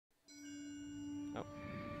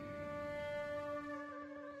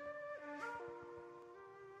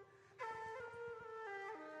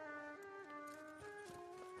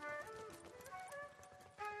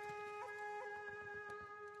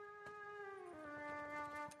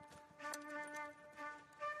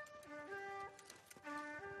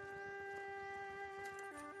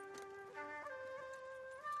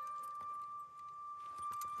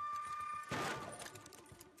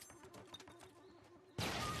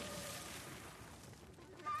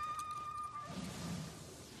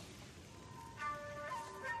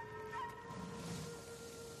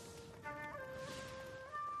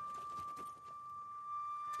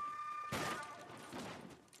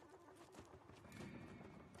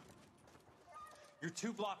You're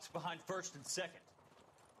 2 blocks behind 1st and 2nd.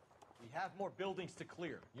 We have more buildings to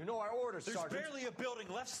clear. You know our orders, There's Sergeant. barely a building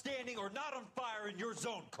left standing or not on fire in your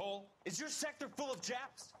zone, Cole. Is your sector full of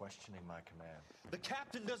Japs? Questioning my command. The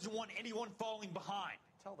captain doesn't want anyone falling behind.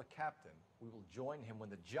 Tell the captain we will join him when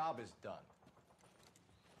the job is done.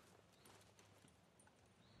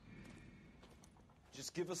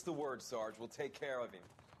 Just give us the word, Sarge. We'll take care of him.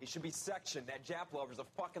 He should be sectioned. That Jap lover's a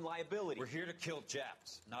fucking liability. We're here to kill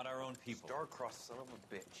Japs, not our own people. Star-crossed son of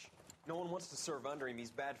a bitch. No one wants to serve under him. He's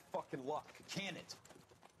bad fucking luck. Can it?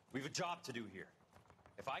 We've a job to do here.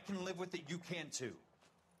 If I can live with it, you can too.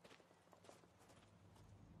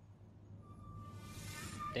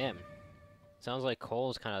 Damn. Sounds like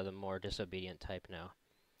Cole's kind of the more disobedient type now.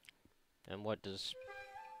 And what does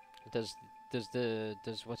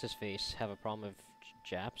what's his face have a problem with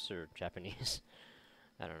Japs or Japanese?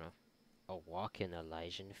 I don't know. A walk in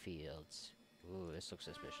Elysian fields. Ooh, this looks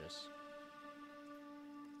suspicious.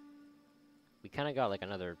 We kind of got like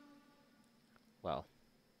another. Well,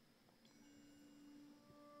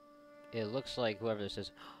 it looks like whoever this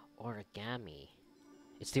is, origami.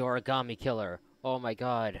 It's the origami killer. Oh my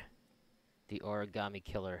god. The origami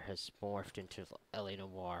killer has morphed into L.A.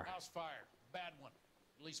 Noire. House fire. Bad one.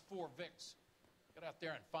 At least 4 Vicks. Get out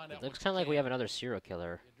there and find out. It looks kind of like we have another serial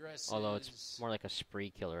killer. The address Although is it's more like a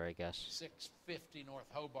spree killer, I guess. 650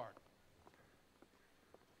 North Hobart.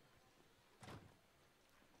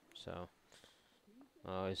 So.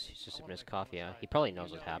 Oh, he's just sipping his coffee. Yeah, he probably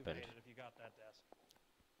knows what happened.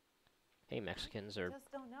 Hey, Mexicans are.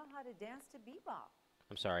 Just don't know how to dance to bebop.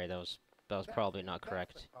 I'm sorry, that was probably not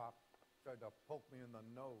correct. Tried to poke me in the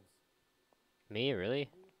nose. Me, really?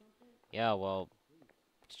 Yeah, well,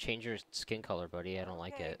 change your skin color, buddy. I don't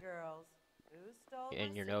like it. Girls. Who stole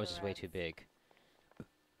And your nose is way too big.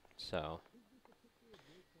 So.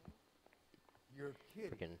 You're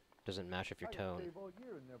kidding. Freaking doesn't match with your tone. Save all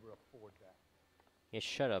year and never afford that. Yeah,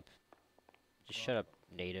 shut up. Just shut up,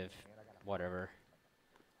 native. Whatever.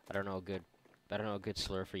 I don't know a good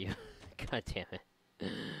slur for you. God damn it.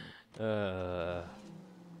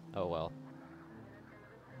 Oh well.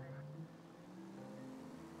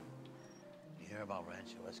 You hear about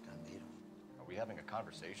Rancho Escondido? Are we having a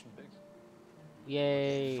conversation, Biggs?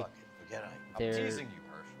 Yay. Fuck it. Forget I. I'm teasing you,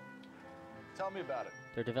 Herschel. Tell me about it.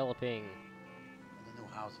 They're developing. The new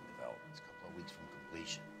housing development's a couple of weeks from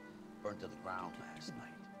completion. Burned to the ground last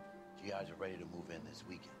night. GIs are ready to move in this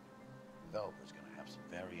weekend. Developer's gonna have some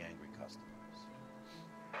very angry customers.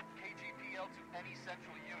 KGPL to any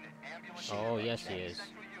central unit. Ambulance. Oh, yes, he is.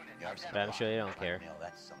 But I'm sure they don't care. Nail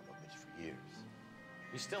that son of a bitch for years.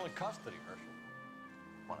 He's still in custody, Herschel.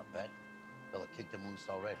 Wanna bet? Fella kicked him loose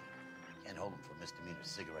already. Can't hold him for misdemeanor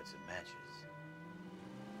cigarettes and matches.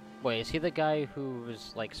 Wait, is he the guy who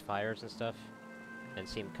likes fires and stuff? And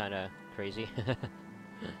seemed kind of crazy?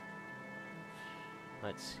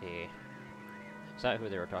 Let's see. Is that who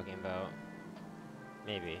they were talking about?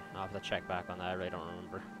 Maybe. I'll have to check back on that. I really don't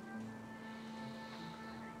remember.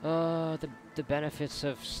 The benefits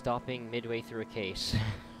of stopping midway through a case.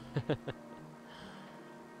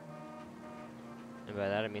 And by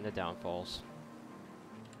that I mean the downfalls.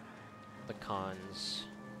 The cons.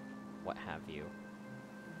 What have you.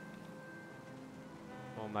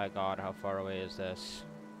 Oh my god, how far away is this?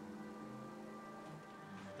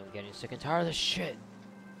 I'm getting sick and tired of this shit.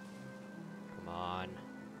 Come on.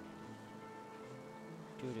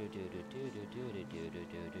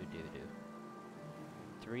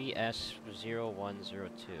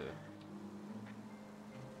 3S0102.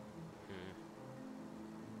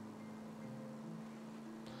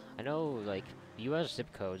 I know, like, U.S.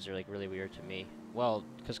 zip codes are, like, really weird to me. Well,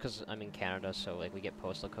 because I'm in Canada, so, like, we get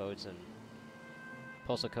postal codes, and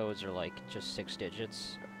postal codes are, like, just 6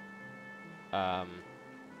 digits. And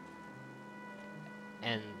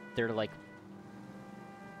they're, like,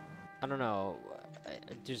 I don't know,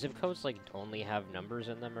 do zip codes, like, only have numbers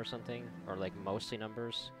in them or something? Or, like, mostly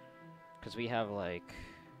numbers? Because we have, like,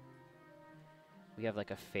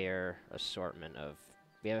 a fair assortment of,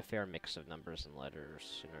 we have a fair mix of numbers and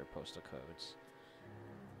letters in our postal codes.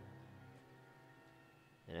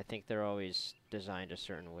 And I think they're always designed a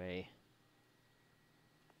certain way.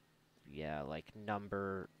 Yeah, like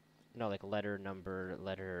number, no, like letter, number,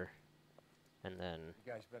 letter, and then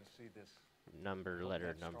You guys better see this. number,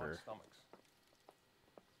 letter, Strong number. stomachs.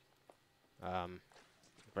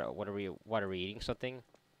 Bro, what are we eating something?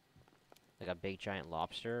 Like a big giant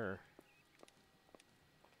lobster? Or?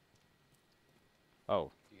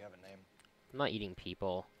 Oh. Do you have a name? I'm not eating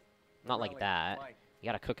people. Not like that. You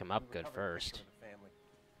gotta cook them up good first.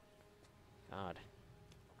 God.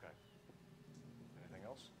 Okay. Anything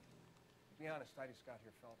else? To be honest, I just got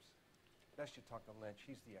here, Phelps. Best you talk to Lynch.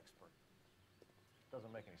 He's the expert. Doesn't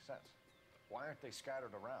make any sense. Why aren't they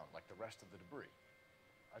scattered around like the rest of the debris?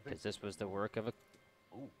 I think Because this was the work of a...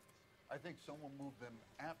 Ooh. I think someone moved them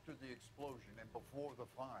after the explosion and before the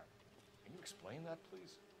fire. Can you explain that,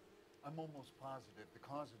 please? I'm almost positive the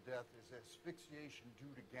cause of death is asphyxiation due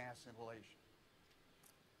to gas inhalation.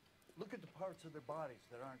 Look at the parts of their bodies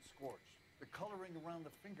that aren't scorched. The coloring around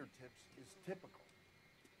the fingertips is typical.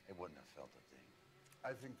 They wouldn't have felt a thing.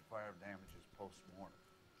 I think the fire damage is post-mortem.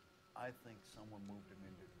 I think someone moved them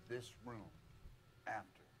into this room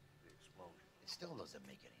after the explosion. It still doesn't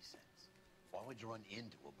make any sense. Why would you run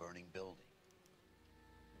into a burning building?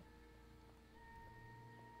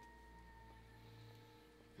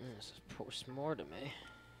 This is post-mortem, eh?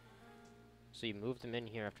 So you moved them in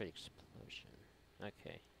here after the explosion.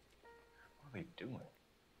 Okay. What are they doing?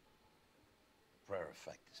 Prayer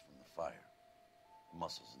effect is from the fire.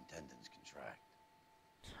 Muscles and tendons contract.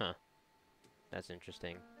 Huh. That's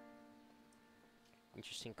interesting.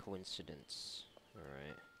 Interesting coincidence.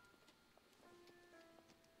 Alright.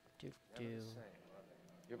 Never the same, are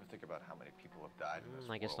they? You ever think about how many people have died in this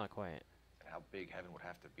I guess world? not quite. And how big heaven would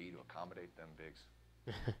have to be to accommodate them bigs?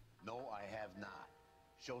 No, I have not.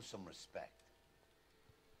 Show some respect.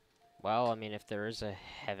 Well, I mean, if there is a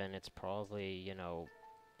heaven, it's probably, you know...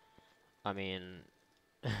 I mean...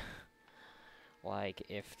 like,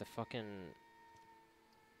 if the fucking...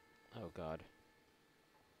 Oh, God.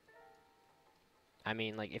 I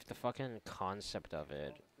mean, like, if the fucking concept of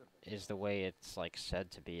it is the way it's, like, said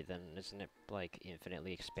to be, then isn't it, like,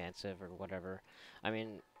 infinitely expansive or whatever? I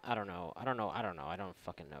mean, I don't know. I don't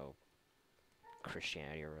fucking know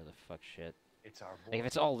Christianity or the fuck shit. It's our Like, if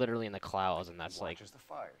it's all literally in the clouds and that's, like, the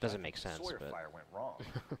fires. doesn't make sense, Sawyer but... fire went wrong.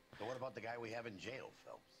 So what about the guy we have in jail,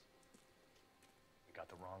 Phelps? We got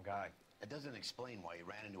the wrong guy. It doesn't explain why he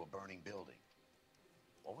ran into a burning building.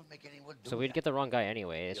 What would make anyone do So we'd that? get the wrong guy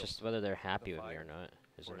anyway, it's Yo, just whether they're happy with me fire or not,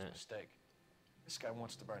 isn't Or his it? mistake. This guy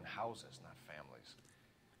wants to burn houses, not families.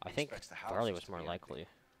 I He think expects the Varley houses was to more be empty. likely.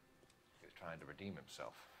 He was trying to redeem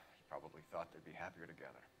himself. He probably thought they'd be happier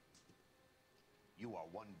together. You are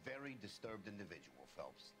one very disturbed individual,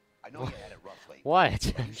 Phelps. I know you had it rough lately. What? But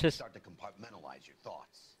you I'm should just... start to compartmentalize your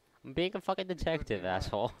thoughts. I'm being a fucking detective,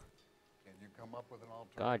 asshole. Can you come up with an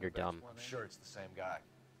alternative God, you're dumb. I'm sure it's the same guy.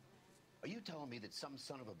 Are you telling me that some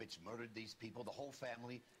son of a bitch murdered these people, the whole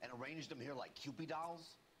family, and arranged them here like Cupid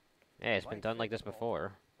dolls? Hey, it's been done like this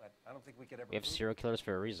before. But I don't think we could ever We have prove serial it. killers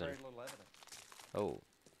for a reason. Very little evidence. Oh.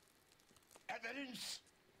 Evidence!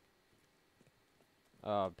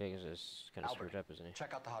 Oh, Biggs is kind of Albert, screwed up, isn't he?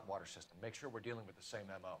 check out the hot water system. Make sure we're dealing with the same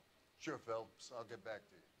MO. Sure, Phelps. I'll get back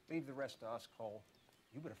to you. Leave the rest to us, Cole.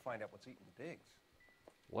 You better find out what's eating Biggs.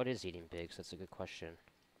 What is eating Biggs? That's a good question.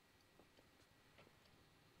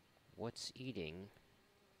 What's eating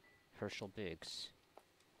Herschel Biggs?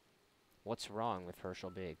 What's wrong with Herschel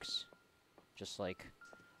Biggs? Just like,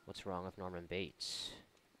 what's wrong with Norman Bates?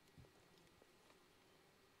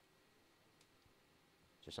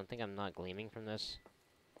 Is there something I'm not gleaming from this?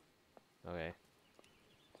 Okay.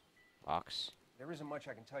 Ox. There isn't much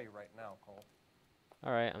I can tell you right now, Cole.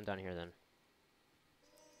 Alright, I'm done here then.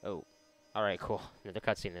 Oh. Alright, cool. Another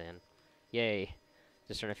cutscene then. Yay.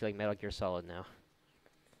 Just starting to feel like Metal Gear Solid now.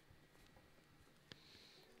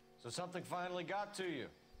 So something finally got to you.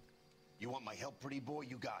 You want my help, pretty boy?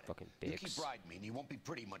 You got it. Fucking You Biggs. keep riding me, and you won't be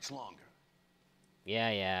pretty much longer.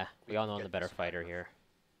 Yeah. We all know I'm the better Get this fighter right. here.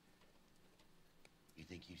 You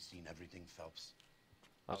think you've seen everything, Phelps?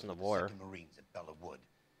 I was in the with the war. 2nd Marines at Bella Wood.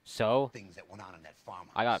 So? Things that went on in that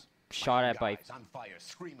farmhouse. I got shot at by... Guys on fire,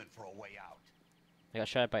 screaming for a way out. I got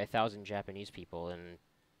shot at by 1,000 Japanese people and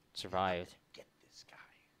survived. Get this guy.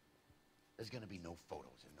 There's gonna be no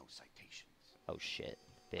photos and no citations. Oh shit.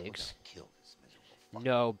 We're gonna Biggs. kill this miserable fucker.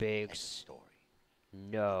 No, End of Biggs. story.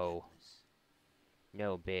 No. Goodness.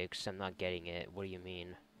 No, Biggs. I'm not getting it. What do you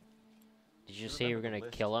mean? Did you You just say you were remember the gonna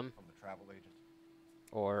list kill him? From the travel agent?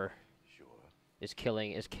 Or Sure. is kill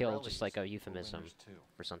just Pirellis, like a the euphemism Wingers too.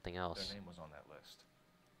 for something Their else? name was on that list.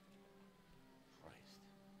 Christ.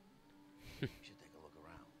 You should take a look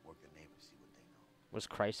around. Work the neighbors, see what they know. What does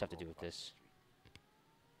Christ have to Go do with across this? the street.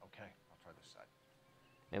 Okay, I'll try this side.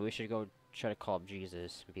 Maybe we should go try to call up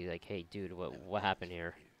Jesus and be like, hey dude, what Never happened changed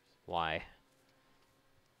here? in years. Why?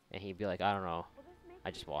 And he'd be like, I don't know. Will this make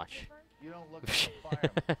I just any watch. difference? You don't look like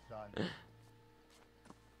a fireman, son.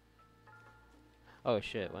 Oh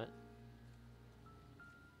shit, what?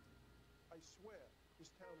 I swear, this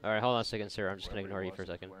town is Alright, hold on a second, sir. I'm just gonna Whoever ignore he you for a was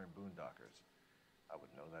was second. Wearing boondockers. I would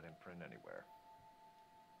know that imprint anywhere.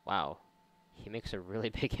 Wow. He makes a really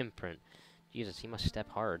big imprint. Jesus, he must step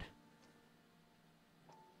hard.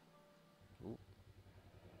 Ooh.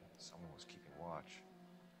 Someone was keeping watch.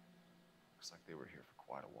 Looks like they were here for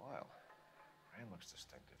quite a while. Rain looks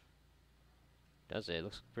distinctive. Does it? It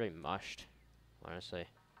looks pretty mushed, honestly.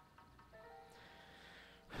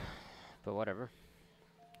 But whatever.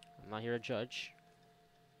 I'm not here to judge.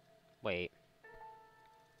 Wait.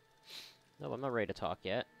 No, I'm not ready to talk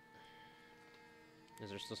yet.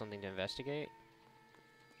 Is there still something to investigate?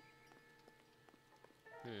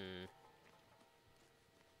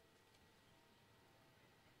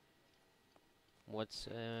 What's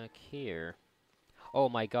here? Oh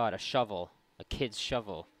my god, a shovel. A kid's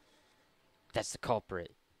shovel. That's the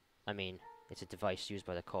culprit. I mean, it's a device used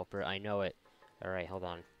by the culprit. I know it. Alright, hold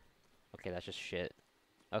on. Okay, that's just shit.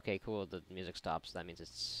 Okay, cool. The music stops. That means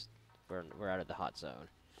it's... We're out of the hot zone.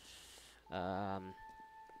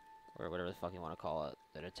 Or whatever the fuck you want to call it.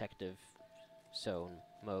 The detective zone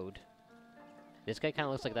mode. This guy kind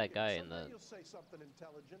of looks like that guy in the... You'll say something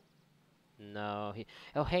intelligent. No, he...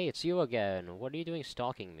 Oh, hey, it's you again. What are you doing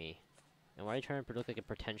stalking me? And why are you trying to look like a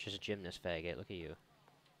pretentious gymnast faggot? Look at you.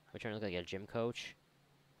 Are you trying to look like a gym coach?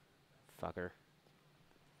 Fucker.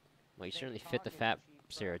 Well, you certainly fit the fat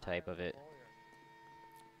stereotype of it.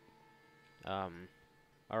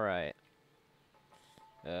 Alright.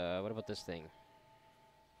 What about this thing?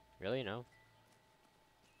 Really? No?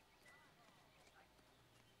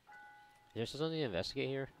 Is there still something to investigate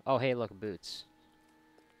here? Oh, hey, look, boots.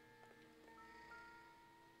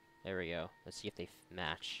 There we go. Let's see if they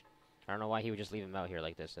match. I don't know why he would just leave them out here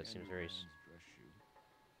like this. That seems very...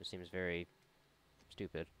 It seems very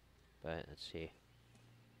stupid. But, let's see.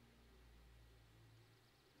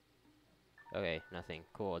 Okay, nothing.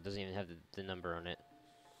 Cool. It doesn't even have the number on it.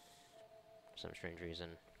 For some strange reason.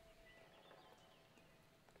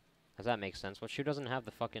 Does that make sense? What shoe doesn't have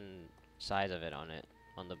the fucking size of it on it?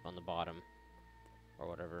 On the bottom. Or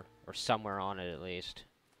whatever. Or somewhere on it, at least.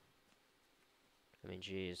 I mean,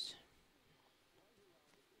 jeez.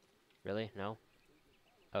 Really? No?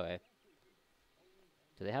 Okay.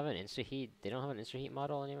 Do they have an Insta-Heat? They don't have an Insta-Heat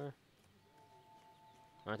model anywhere?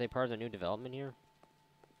 Aren't they part of the new development here?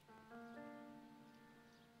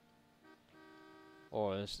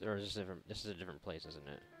 Or is this different? This is a different place, isn't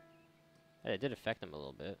it? Hey, it did affect them a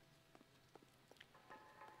little bit.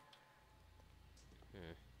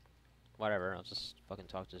 Whatever, I'll just fucking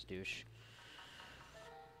talk to this douche.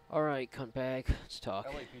 Alright, cunt bag, let's talk.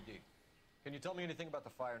 LAPD. Can you tell me anything about the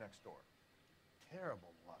fire next door?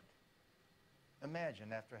 Terrible luck.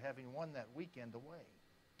 Imagine after having won that weekend away.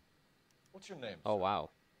 What's your name, Oh, sir? wow.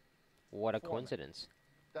 What a Foreman. coincidence.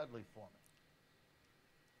 Dudley Foreman.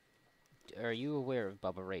 Are you aware of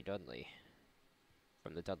Bubba Ray Dudley?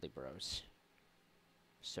 From the Dudley Bros?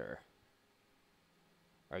 Sir.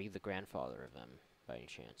 Are you the grandfather of them, by any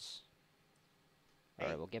chance?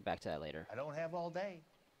 Alright, we'll get back to that later. I don't have all day.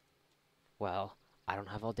 Well, I don't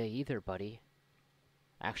have all day either, buddy.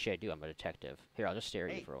 Actually, I do. I'm a detective. Here, I'll just stare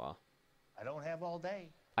at you for a while. I don't have all day.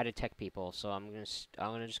 I detect people, so I'm just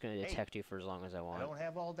gonna detect you for as long as I want. I don't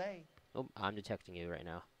have all day. Oh, I'm detecting you right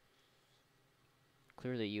now.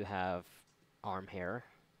 Clearly, you have arm hair,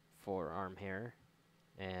 forearm hair,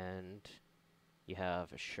 and you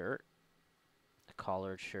have a shirt, a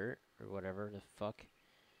collared shirt, or whatever the fuck.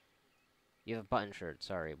 You have a button shirt.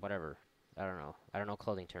 Sorry, whatever. I don't know. I don't know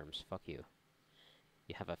clothing terms. Fuck you.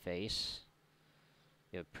 You have a face.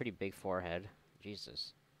 You have a pretty big forehead.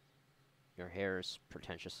 Jesus. Your hair is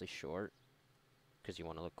pretentiously short. Because you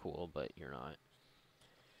want to look cool, but you're not.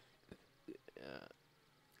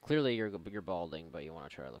 Clearly you're balding, but you want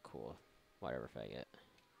to try to look cool. Whatever, faggot.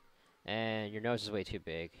 And your nose is way too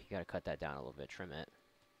big. You gotta cut that down a little bit. Trim it.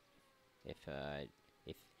 If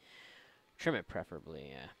trim it preferably,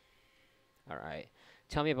 yeah. Alright.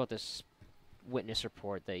 Tell me about this witness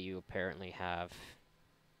report that you apparently have.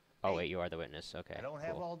 Oh, wait, you are the witness. Okay, I don't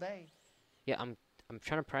have all day. Yeah, I'm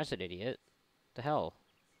trying to press it, idiot. The hell?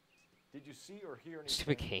 Did you see or hear anything?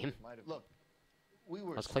 Stupid game. Look, we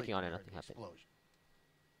were I was clicking on it, asleep nothing during the happened. explosion.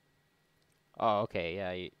 Oh, okay,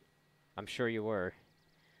 yeah, I'm sure you were.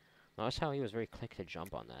 Notice how he was very quick to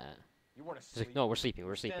jump on that. You weren't He's asleep. like, no, we're sleeping,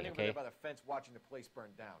 Standing over okay? there by the fence watching the place burn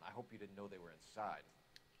down. I hope you didn't know they were inside.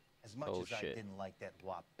 As much Oh, as I shit. didn't like that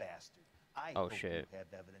wop bastard, I Oh, hope shit. you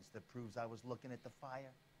have evidence that proves I was looking at the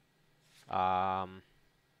fire.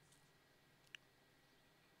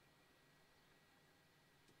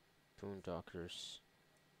 Boondockers.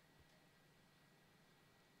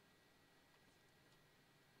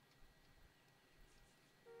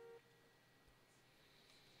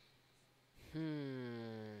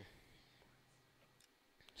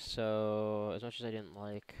 So, as much as I didn't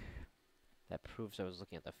like, that proves I was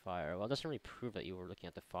looking at the fire. Well, it doesn't really prove that you were looking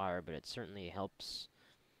at the fire, but it certainly helps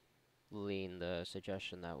lean the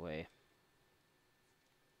suggestion that way.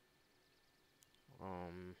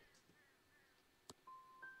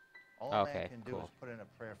 All a Okay, man can do cool. is put in a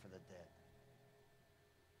prayer for the dead.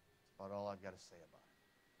 That's about all I've got to say about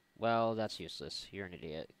it. Well, that's useless. You're an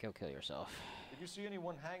idiot. Go kill yourself. Did you see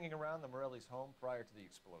anyone hanging around the Morelli's home prior to the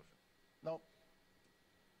explosion? Nope.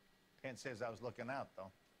 Can't say as I was looking out,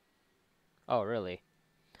 though. Oh, really?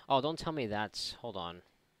 Oh, don't tell me that's... Hold on.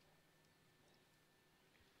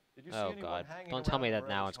 Did you see Oh, anyone God. hanging Don't tell around me the that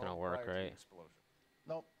now Morelli's it's gonna home work, prior to the right? explosion?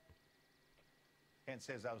 Nope. Can't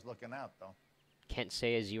say as I was looking out, though. Can't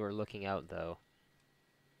say as you were looking out, though.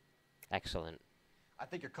 Excellent. I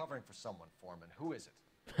think you're covering for someone, Foreman. Who is it?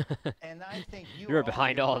 And I think You're are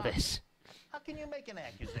behind your all mom. this. How can you make an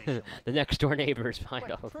accusation like The next door neighbor is behind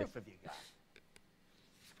What all of proof this. have you got?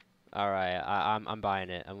 All right, I'm buying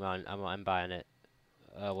it. I'm buying it.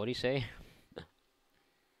 What do you say?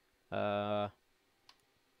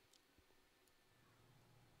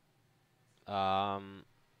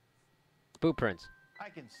 Boot prints. I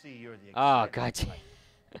can see you're the Oh, excited God.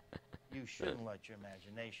 type. You shouldn't let your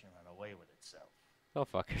imagination run away with itself. Go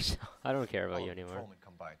fuck yourself. I don't care about I'll you have the anymore. patrolman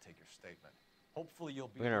come by and take your statement. Hopefully you'll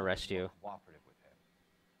be We're gonna a little arrest bit more you. cooperative with him.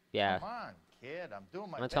 Yeah. Come on, kid. I'm doing my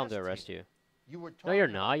I'm gonna best tell him to arrest here. you. You were No, you're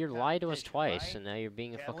talking not. about You're lied to us competition, twice, right? and now you're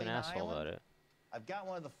being a fucking Catalina asshole about Island? it. I've got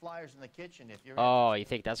one of the flyers in the kitchen if you're Oh, interested. you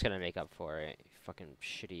think that's gonna make up for it? You fucking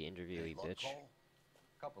shitty interviewee Look, bitch. Cole,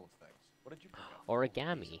 Couple of things. What did you pick up?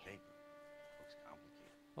 Origami. Looks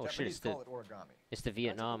complicated. Oh shit! Japanese It's the call it origami. it's the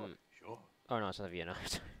Vietnam. Sure. Oh no, it's not Vietnam.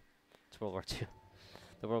 It's World War II.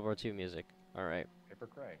 The World War II music. All right. Paper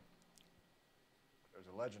crane. There's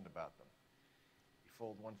a legend about them. You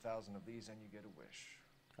fold 1,000 of these and you get a wish.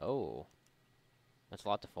 Oh, that's a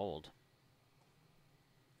lot to fold.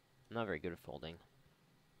 I'm not very good at folding.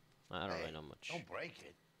 I don't really know much Don't break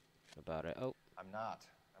it. about it. Oh, I'm not.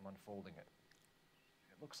 I'm unfolding it.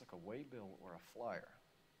 It looks like a waybill or a flyer.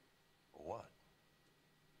 For what?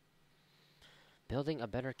 building a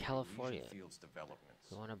better Leisure California. Fields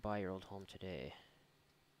Developments. You want to buy your old home today.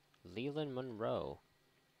 Leland Monroe.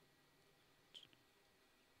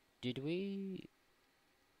 Did we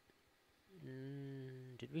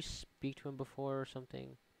speak to him before or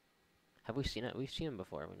something? Have we seen it? We've seen him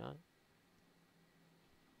before, have we not?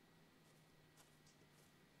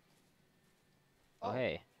 Oh,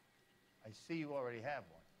 hey. I see you already have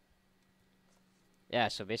one. Yeah,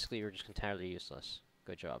 so basically you're just entirely useless.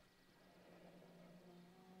 Good job.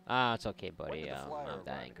 Ah, it's okay, When buddy. did the I'm flyer not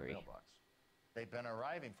that arrive in the angry. mailbox? They've been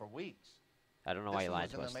arriving for weeks. I don't know why This you one lied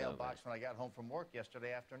was to us, in the though. mailbox when I got home from work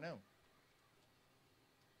yesterday afternoon.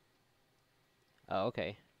 Oh,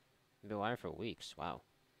 okay. Been wired for weeks. Wow.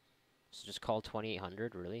 So just call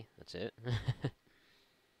 2800, really? That's it?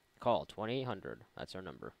 Call 2800. That's our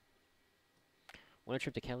number. Want a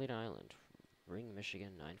trip to Catalina Island? Ring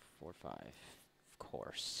Michigan 945. Of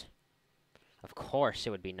course. Of course it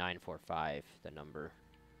would be 945, the number.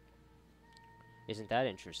 Isn't that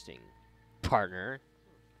interesting, partner?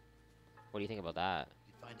 What do you think about that?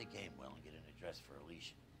 You find a game well and get an address for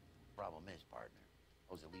Alicia. Problem is, partner,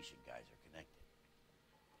 those Alicia guys are connected.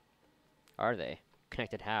 Are they?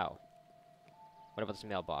 Connected how? What about this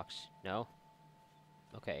mailbox? No?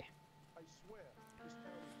 Okay. I swear, this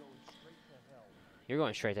town is going straight to hell. You're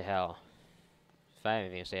going straight to hell. If I have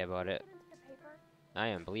anything to say about it. I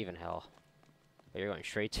am believe in hell. But you're going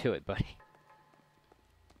straight to it, buddy.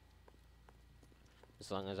 As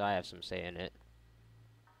long as I have some say in it.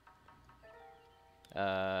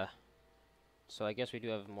 So I guess we do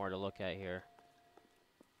have more to look at here.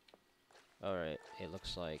 Alright, it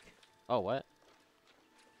looks like... Oh, what?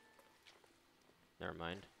 Never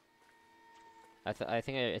mind. I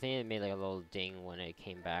think it made like a little ding when it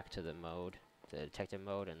came back to the mode, the detective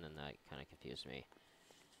mode, and then that kind of confused me.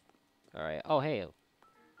 Alright, oh hey,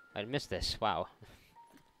 I missed this, wow.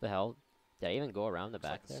 The hell? Did I even go around the Looks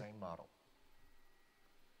back like the there? same model.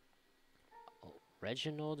 Oh,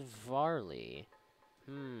 Reginald Varley.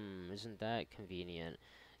 Isn't that convenient?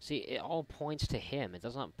 See, it all points to him. It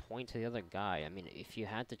does not point to the other guy. I mean, if you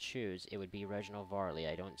had to choose, it would be Reginald Varley.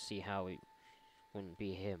 I don't see how it wouldn't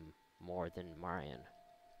be him more than Marion.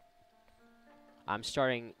 I'm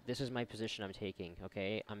starting... This is my position I'm taking,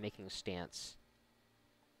 okay? I'm making a stance.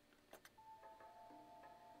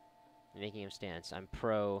 I'm making a stance. I'm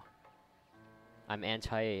pro... I'm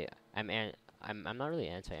anti... I'm not really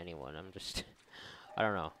anti anyone. I'm just... I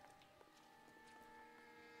don't know.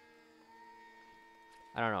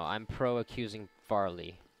 I'm pro accusing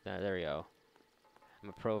Varley. There you go. I'm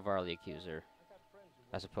a pro Varley accuser.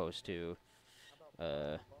 As opposed to,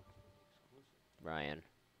 Ryan.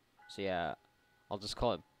 So yeah, I'll just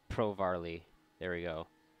call it pro Varley. There we go.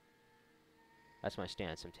 That's my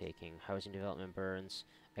stance I'm taking. Housing development burns.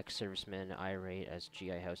 Ex-servicemen irate as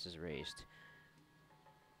GI house is raised.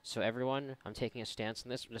 So everyone, I'm taking a stance on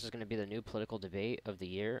this. This is going to be the new political debate of the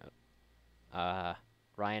year.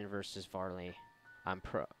 Ryan versus Varley. I'm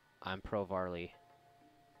pro Varley.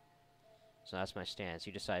 So that's my stance.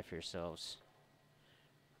 You decide for yourselves.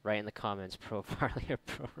 Write in the comments pro Varley or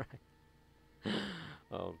pro Ryan.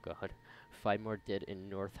 Oh god. 5 more dead in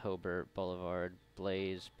North Hobart Boulevard.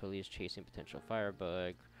 Blaze. Police chasing potential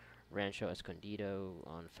firebug. Rancho Escondido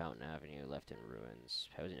on Fountain Avenue left in ruins.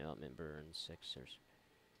 Housing development burns. Sixers.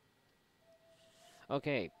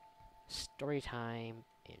 Okay. Story time.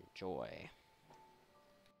 Enjoy.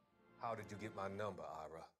 How did you get my number,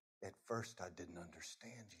 Ira? At first, I didn't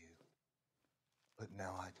understand you. But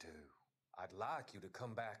now I do. I'd like you to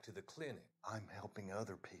come back to the clinic. I'm helping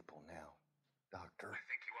other people now, Doctor. I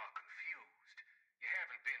think you are confused. You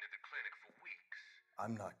haven't been to the clinic for weeks.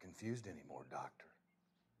 I'm not confused anymore, Doctor.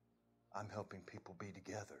 I'm helping people be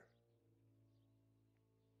together.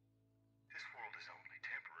 This world is only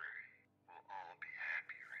temporary. We'll all be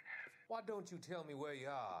happier in heaven. Why don't you tell me where you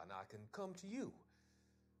are and I can come to you?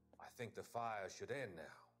 I think the fires should end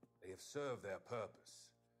now. They have served their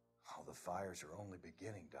purpose. Oh, the fires are only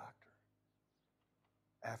beginning, Doctor.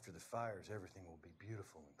 After the fires, everything will be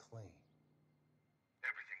beautiful and clean.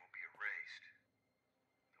 Everything will be erased.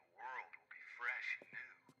 The world will be fresh and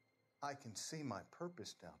new. I can see my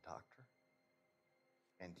purpose now, Doctor.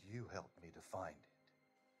 And you helped me to find it.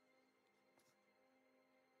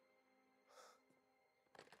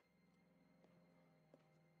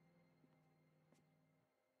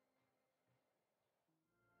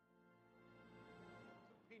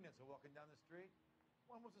 Some peanuts are walking down the street.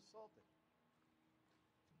 One was assaulted.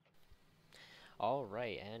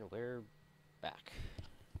 Alright, and we're back.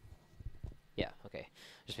 Yeah, okay.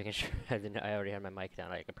 Just making sure I already had my mic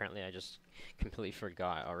down. Apparently I just completely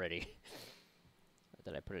forgot already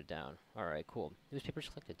that I put it down. Alright, cool. Newspapers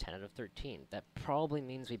collected 10 out of 13. That probably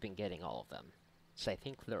means we've been getting all of them. So I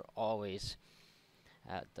think they're always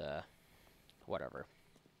at the... whatever.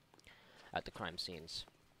 At the crime scenes.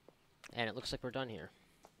 And it looks like we're done here.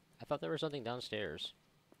 I thought there was something downstairs.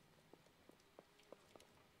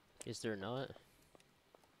 Is there not?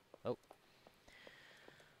 Oh.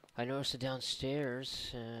 I noticed it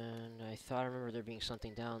downstairs, and I thought I remember there being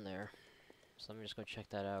something down there. So let me just go check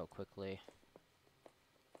that out quickly.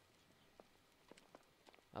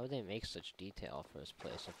 How would they make such detail for this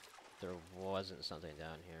place if there wasn't something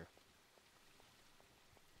down here?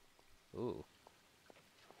 Ooh.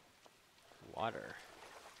 Water.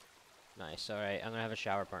 Nice. Alright, I'm gonna have a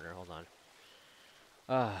shower partner. Hold on.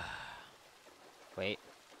 Wait.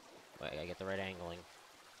 Wait, I gotta get the right angling.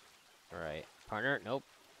 Alright. Partner? Nope.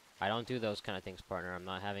 I don't do those kind of things, partner. I'm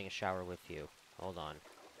not having a shower with you. Hold on.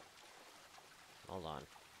 Hold on.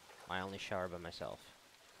 I only shower by myself.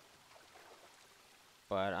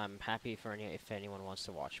 But I'm happy for if anyone wants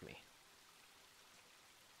to watch me.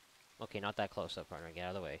 Okay, not that close up, partner. Get out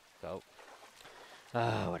of the way. Go.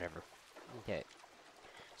 Whatever. Okay.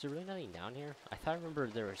 Is there really nothing down here? I thought I remember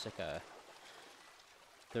there was like a...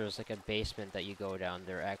 There was like a basement that you go down.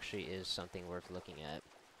 There actually is something worth looking at.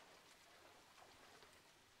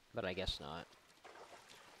 But I guess not.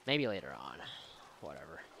 Maybe later on.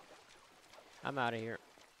 Whatever. I'm out of here.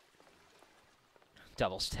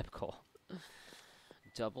 Double step coal.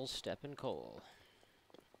 Double step in coal.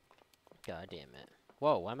 God damn it.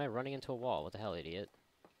 Whoa, why am I running into a wall? What the hell, idiot?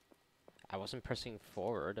 I wasn't pressing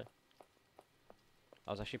forward.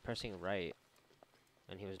 I was actually pressing right.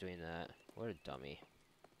 And he was doing that. What a dummy.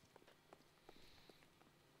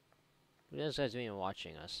 What are those guys doing and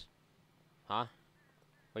watching us? Huh?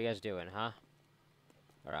 What are you guys doing, huh?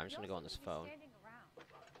 Alright, I'm just gonna go on this phone.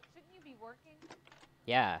 Shouldn't you be working?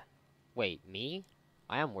 Yeah. Wait, me?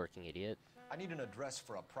 I am working, idiot. I need an address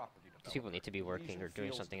for a property developer. These people need to be working or doing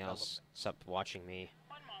Fields something development. else. Stop watching me.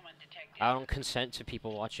 One moment, detective. I don't consent to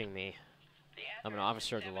people watching me. The I'm an address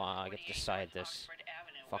officer of is the law. I get to 748 decide North this. Oxford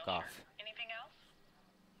Avenue, Fuck Wilshire. off. Anything else?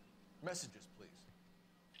 Messages, please.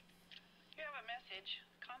 You have a message.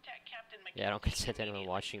 Contact Captain McKenzie. Yeah, I don't consent to anyone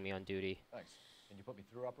immediately. watching me on duty. Thanks. Can you put me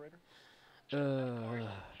through, operator? Here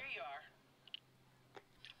you are.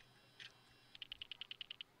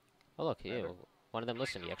 Oh look, ew. One of them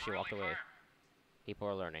listened. He actually walked away. People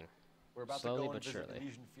are learning. We're about Slowly to go but and visit surely.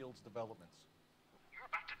 Elysian Fields Developments. You're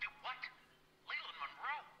about to do what? Leland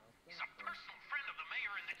Monroe. He's a personal friend of the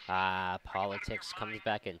mayor and the chief. Ah, politics comes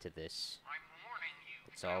back into this. I'm warning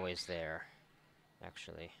you. It's always there.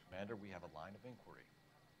 Actually. Commander, we have a line of inquiry.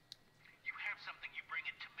 You have something, you bring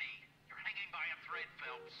it to me. You're hanging by a thread,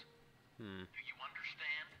 Phelps. Do you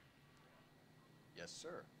understand? Yes,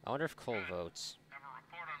 sir. I wonder if Cole votes. Have a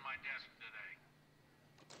report on my desk today.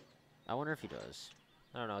 I wonder if he does.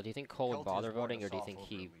 I don't know. Do you think Cole would Kelty bother is warning voting, or us do you off think over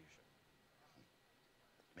he... illusion.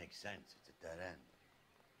 Makes sense. It's a dead end.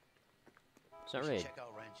 It's not We should really... check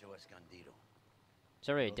out Rancho Escondido. It's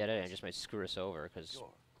not really a dead end. It just might screw us over, because Sure.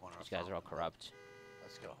 Corner these of guys are all Fountain. corrupt.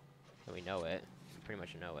 Let's go. And we know it. We pretty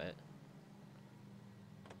much know it.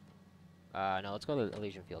 No, let's go to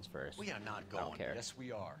Elysian Fields first. We are not I don't going. care. Yes,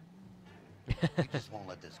 we are. You just won't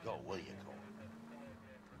let this go, will you, Cole?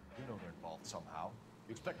 You know they're involved somehow.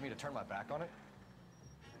 You expect me to turn my back on it?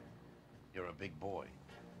 You're a big boy.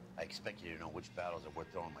 I expect you to know which battles are worth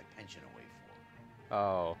throwing my pension away for.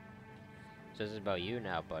 Oh. So this is about you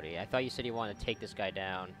now, buddy. I thought you said you wanted to take this guy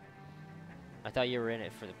down. I thought you were in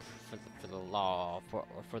it for the law, or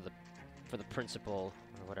for the principle,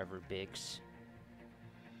 or whatever, Biggs.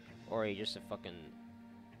 Or are you just a fucking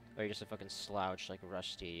slouch like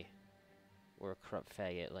Rusty, or a corrupt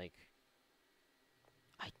faggot like...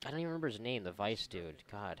 I don't even remember his name, the Vice dude.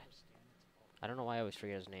 God. I don't know why I always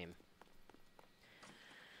forget his name.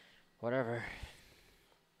 Whatever.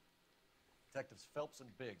 Detectives Phelps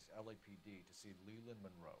and Biggs, LAPD, to see Leland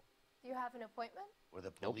Monroe. Do you have an appointment? We're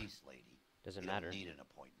the Nope. police, lady. Doesn't You matter. don't need an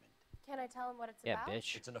appointment. Can I tell him what it's Yeah, about?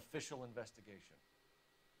 bitch. It's an official investigation.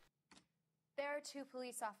 There are 2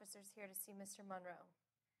 police officers here to see Mr. Monroe.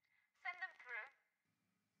 Send them through.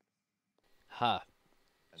 Ha.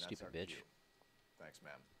 And Stupid that's our bitch. cue. Thanks,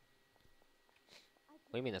 ma'am.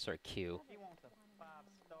 What do you mean that's our cue? He wants a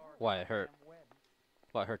 5-star What, her... goddamn wedding.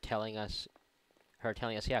 What, her telling us,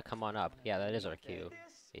 yeah, come on up. Yeah, that is our cue,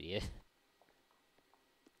 idiot.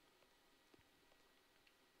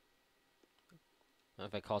 Well,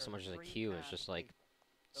 if I call someone just a cue, it's just like,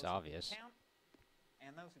 it's obvious. Count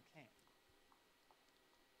and those who can't.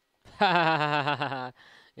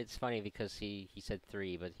 It's funny because he said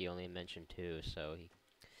 3, but he only mentioned 2, so he...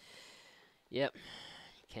 Yep,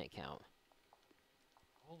 he can't count.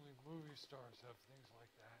 Only movie stars have things like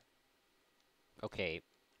that. Okay,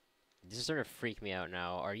 this is starting to freak me out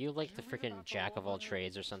now. Are you like the freaking jack of all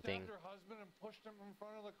trades or something? Stabbed her husband and pushed him in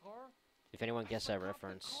front of the car? If anyone gets that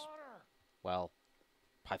reference, well,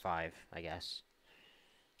 high five, I guess.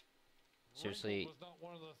 Seriously, Was not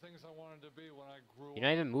one of the things I wanted to be when I grew you're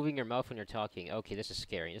not even moving your mouth when you're talking. Okay, this is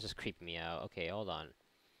scary. This is creeping me out. Okay, hold on.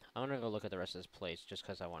 I'm gonna go look at the rest of this place just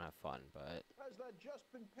because I want to have fun, but... Has that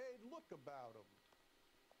just been paid look about him?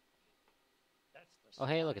 That's the Oh,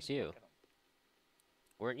 hey, look, it's you.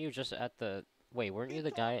 Weren't you just at the... Wait, weren't you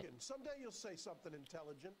the guy... Someday you'll say something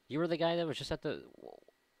intelligent. You were the guy that was just at the...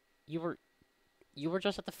 You were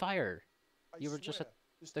just at the fire. You were just at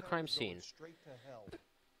the crime scene. Straight to hell.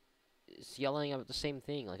 It's yelling about the same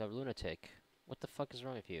thing, like a lunatic. What the fuck is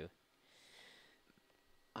wrong with you?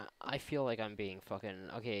 I feel like I'm being fucking...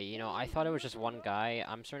 Okay, you know, I thought it was just one guy.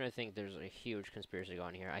 I'm starting to think there's a huge conspiracy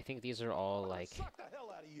going here. I think these are all, like,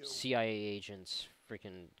 CIA agents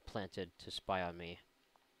freaking planted to spy on me.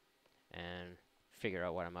 And figure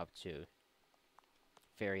out what I'm up to.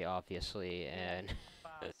 Very obviously, and...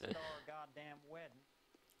 5-star goddamn wedding.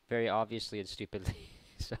 Very obviously and stupidly,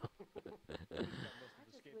 so...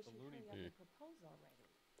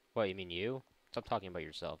 What, you mean you? Stop talking about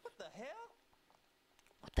yourself. What the hell?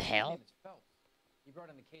 What the hell? My name is Phelps. You brought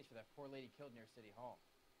in the case for that poor lady killed near City Hall.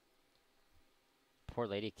 Poor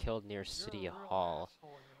lady killed near City Hall.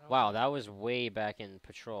 Wow, that was way back in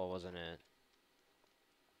patrol, wasn't it?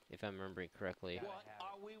 If I'm remembering correctly. What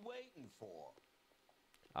are we waiting for?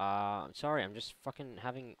 I'm sorry, I'm just fucking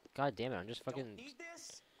having... God damn it, I'm just fucking...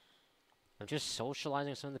 I'm just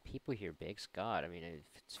socializing some of the people here, Biggs. God, I mean,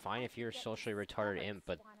 it's fine if you're a socially retarded imp,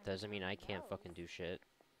 but doesn't mean I can't fucking do shit.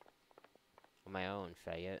 On my own,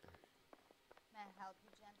 faggot.